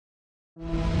This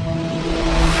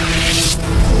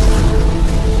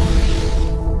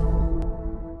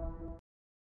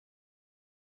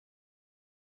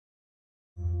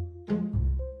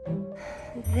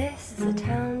is a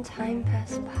town time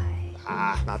passed by.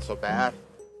 Ah, not so bad.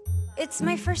 It's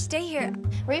my first day here.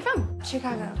 Where are you from?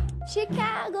 Chicago.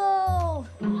 Chicago!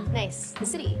 Nice. The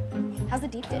city. How's the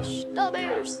deep dish? Dollar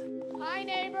bears. Hi,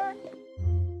 neighbor.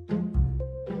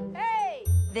 Hey!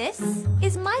 This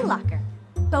is my locker.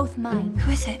 Both mine.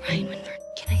 Who is it? Ryan Winford.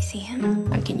 Can I see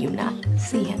him? How can you not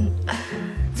see him?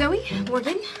 Zoe?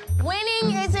 Morgan?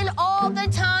 Winning is an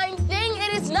all-the-time thing.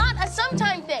 It is not a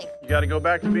sometime thing. You gotta go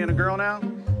back to being a girl now?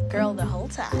 Girl the whole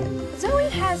time. Zoe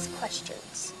has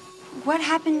questions. What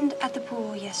happened at the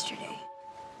pool yesterday?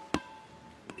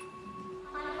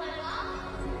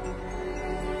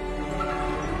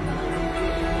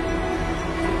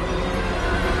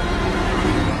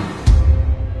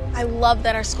 I love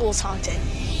that our school's haunted.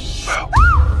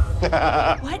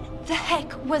 What the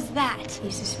heck was that?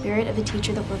 He's the spirit of a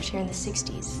teacher that worked here in the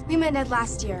 60s. We met Ed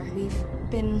last year. We've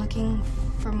been looking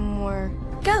for more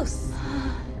Ghosts.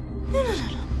 No.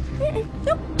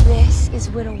 This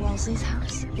is Widow Wellesley's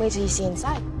house. Wait till you see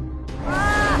inside.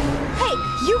 Hey,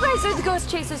 you guys are the ghost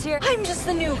chasers here. I'm just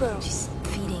the new girl. She's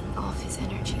feeding off his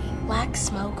energy. Black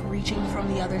smoke reaching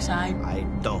from the other side. I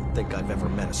don't think I've ever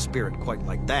met a spirit quite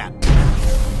like that.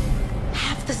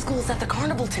 Half the school's at the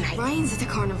carnival tonight. Ryan's at the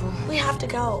carnival. We have to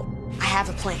go. I have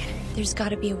a plan. There's got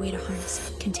to be a way to harness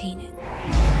it, contain it.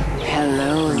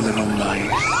 Hello, little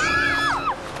mice.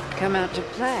 Come out to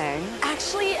play?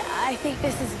 Actually, I think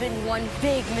this has been one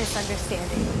big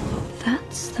misunderstanding.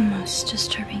 That's the most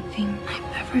disturbing thing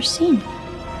I've ever seen. You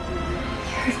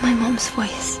heard my mom's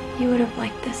voice. You would have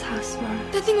liked this house, Mom.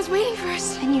 That thing was waiting for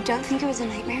us. And you don't think it was a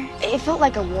nightmare? It felt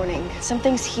like a warning.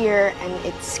 Something's here, and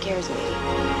it scares me.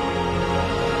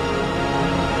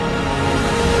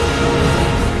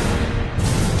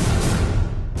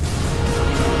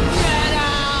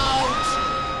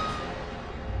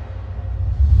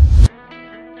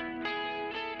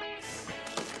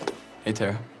 Hey,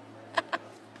 Tara.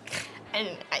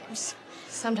 And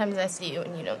sometimes I see you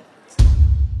and you don't